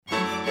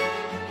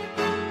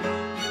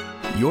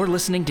You're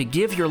listening to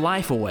Give Your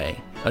Life Away,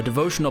 a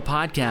devotional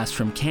podcast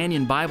from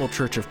Canyon Bible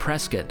Church of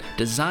Prescott,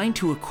 designed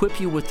to equip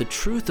you with the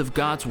truth of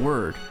God's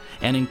Word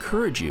and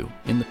encourage you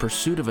in the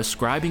pursuit of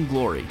ascribing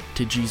glory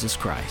to Jesus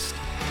Christ.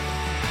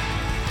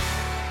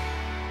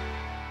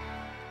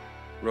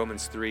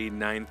 Romans 3,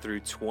 9 through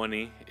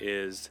 20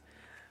 is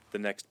the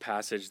next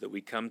passage that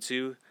we come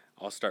to.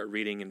 I'll start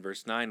reading in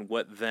verse 9.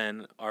 What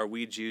then? Are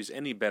we Jews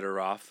any better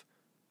off?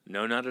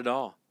 No, not at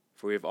all.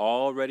 For we have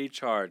already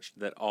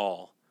charged that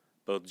all,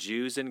 both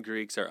Jews and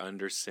Greeks, are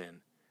under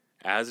sin.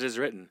 As it is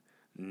written,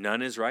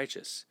 none is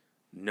righteous,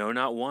 no,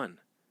 not one.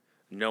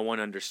 No one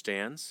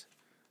understands,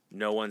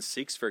 no one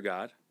seeks for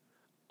God.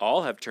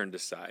 All have turned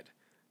aside.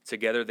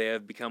 Together they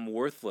have become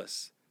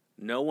worthless.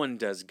 No one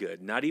does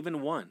good, not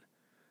even one.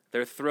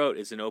 Their throat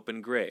is an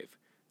open grave.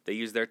 They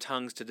use their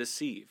tongues to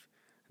deceive.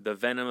 The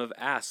venom of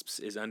asps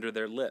is under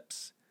their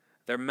lips.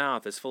 Their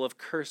mouth is full of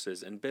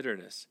curses and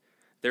bitterness.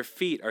 Their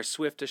feet are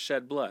swift to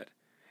shed blood.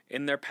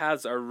 In their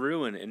paths are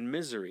ruin and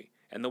misery,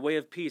 and the way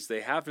of peace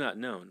they have not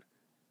known.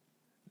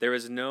 There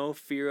is no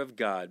fear of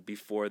God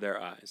before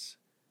their eyes.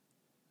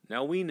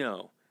 Now we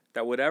know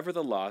that whatever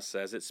the law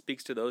says, it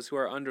speaks to those who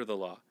are under the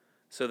law,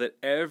 so that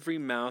every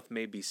mouth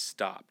may be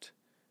stopped,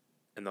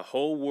 and the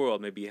whole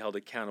world may be held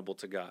accountable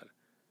to God.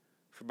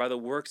 For by the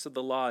works of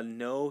the law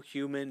no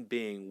human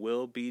being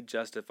will be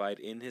justified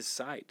in his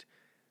sight,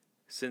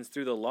 since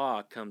through the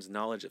law comes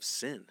knowledge of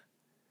sin.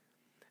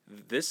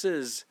 This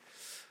is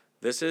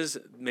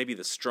maybe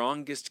the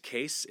strongest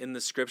case in the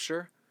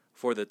Scripture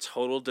for the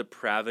total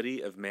depravity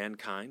of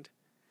mankind.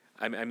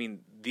 I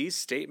mean, these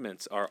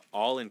statements are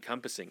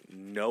all-encompassing.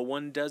 No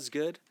one does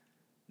good,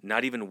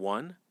 not even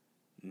one.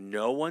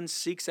 No one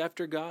seeks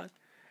after God.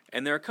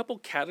 And there are a couple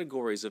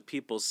categories of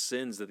people's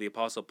sins that the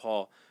Apostle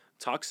Paul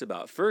talks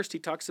about. First, he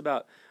talks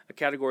about a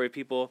category of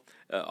people,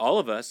 all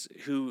of us,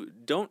 who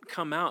don't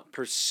come out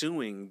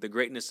pursuing the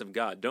greatness of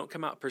God, don't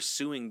come out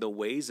pursuing the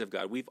ways of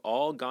God. We've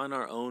all gone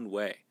our own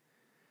way.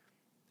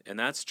 And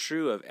that's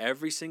true of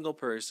every single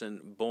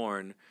person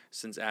born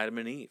since Adam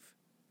and Eve,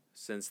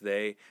 since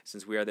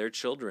we are their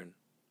children.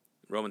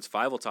 Romans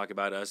 5 will talk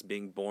about us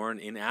being born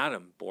in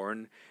Adam,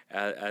 born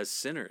as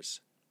sinners.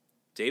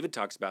 David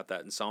talks about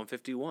that in Psalm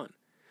 51.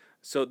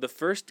 So the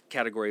first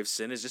category of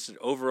sin is just an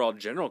overall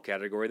general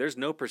category. There's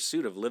no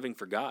pursuit of living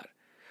for God.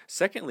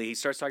 Secondly, he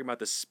starts talking about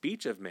the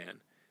speech of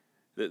man.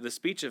 The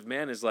speech of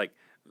man is like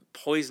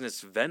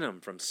poisonous venom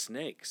from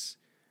snakes.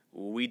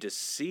 We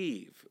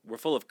deceive. We're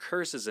full of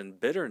curses and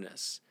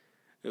bitterness.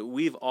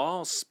 We've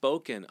all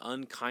spoken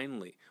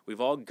unkindly. We've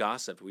all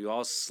gossiped. We've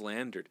all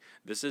slandered.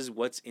 This is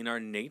what's in our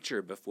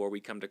nature before we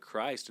come to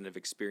Christ and have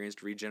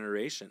experienced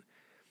regeneration.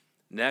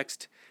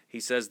 Next, he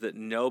says that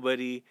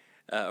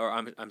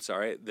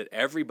that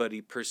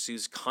everybody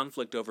pursues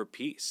conflict over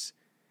peace.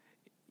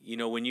 You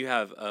know, when you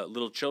have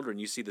little children,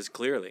 you see this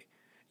clearly.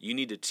 You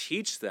need to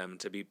teach them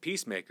to be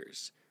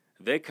peacemakers.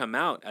 They come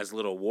out as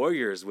little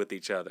warriors with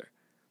each other.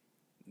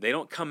 They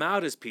don't come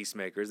out as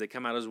peacemakers. They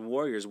come out as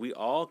warriors. We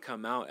all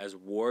come out as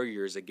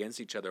warriors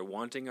against each other,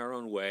 wanting our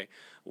own way,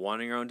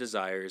 wanting our own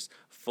desires,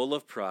 full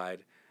of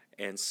pride,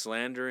 and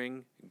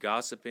slandering,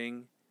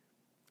 gossiping,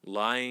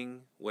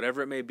 lying,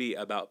 whatever it may be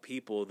about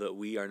people that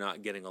we are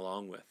not getting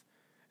along with.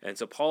 And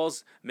so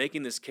Paul's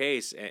making this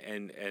case,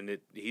 and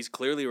he's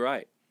clearly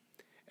right.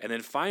 And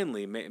then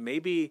finally,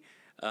 maybe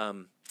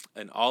an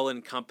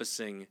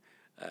all-encompassing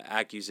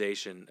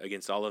accusation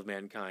against all of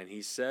mankind.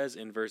 He says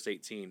in verse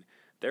 18,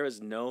 there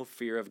is no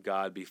fear of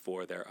God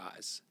before their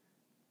eyes.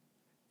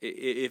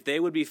 If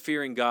they would be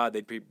fearing God,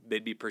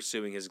 they'd be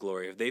pursuing His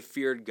glory. If they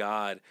feared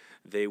God,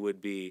 they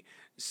would be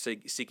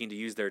seeking to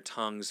use their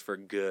tongues for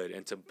good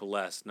and to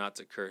bless, not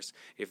to curse.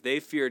 If they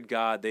feared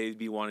God,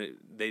 they'd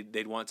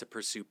want to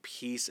pursue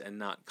peace and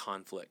not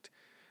conflict.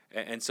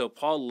 And so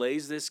Paul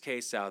lays this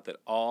case out that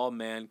all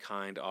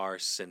mankind are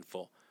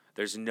sinful.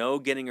 There's no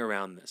getting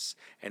around this.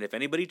 And if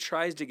anybody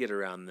tries to get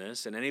around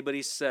this, and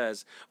anybody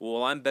says,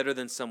 well, I'm better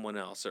than someone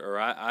else, or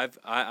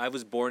I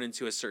was born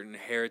into a certain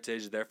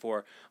heritage,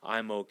 therefore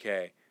I'm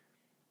okay.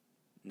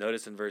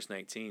 Notice in verse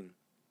 19,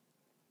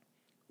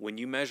 when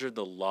you measure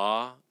the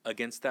law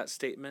against that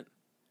statement,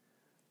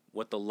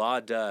 what the law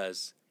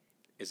does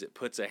is it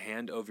puts a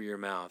hand over your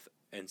mouth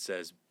and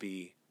says,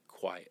 be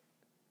quiet.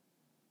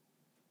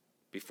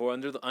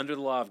 Under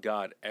the law of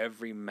God,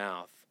 every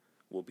mouth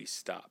will be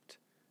stopped,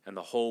 and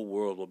the whole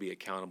world will be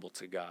accountable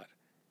to God.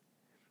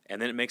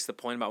 And then it makes the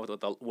point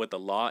about what the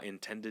law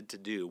intended to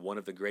do. One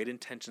of the great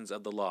intentions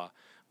of the law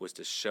was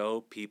to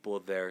show people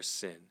their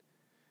sin.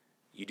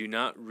 You do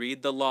not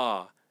read the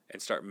law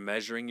and start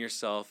measuring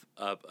yourself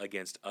up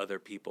against other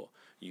people.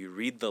 You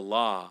read the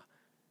law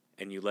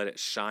and you let it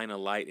shine a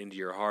light into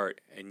your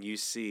heart, and you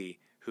see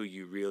who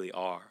you really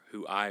are,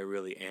 who I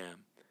really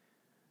am.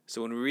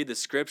 So when we read the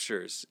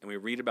Scriptures and we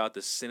read about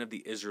the sin of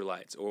the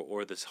Israelites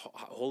or this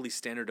holy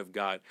standard of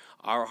God,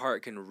 our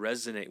heart can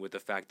resonate with the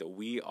fact that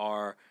we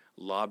are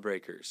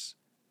lawbreakers.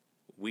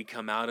 We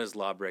come out as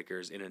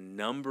lawbreakers in a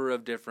number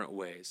of different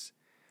ways.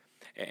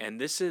 And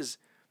this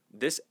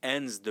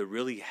ends the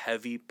really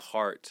heavy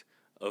part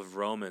of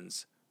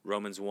Romans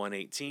Romans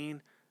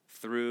 1:18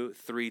 through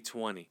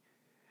 3:20.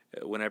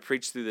 When I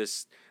preached through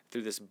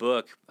this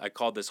book, I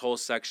called this whole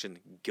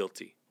section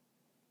guilty.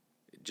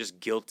 Just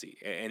guilty.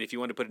 And if you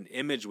want to put an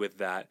image with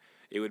that,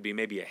 it would be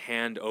maybe a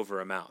hand over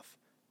a mouth.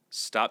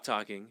 Stop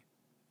talking.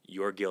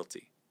 You're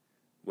guilty.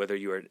 Whether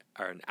you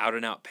are an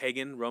out-and-out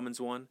pagan,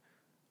 Romans 1,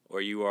 or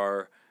you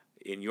are,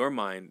 in your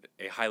mind,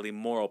 a highly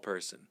moral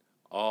person,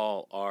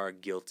 all are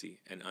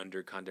guilty and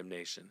under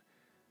condemnation.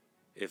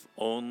 If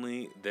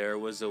only there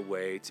was a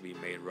way to be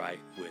made right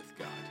with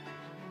God.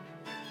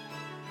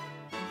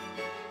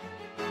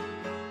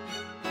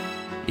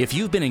 If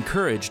you've been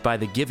encouraged by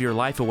the Give Your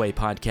Life Away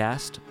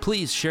podcast,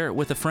 please share it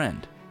with a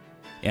friend.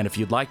 And if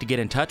you'd like to get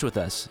in touch with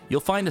us,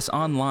 you'll find us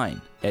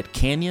online at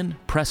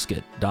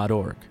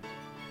canyonprescott.org.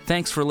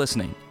 Thanks for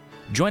listening.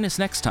 Join us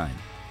next time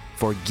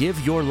for Give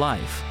Your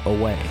Life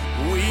Away.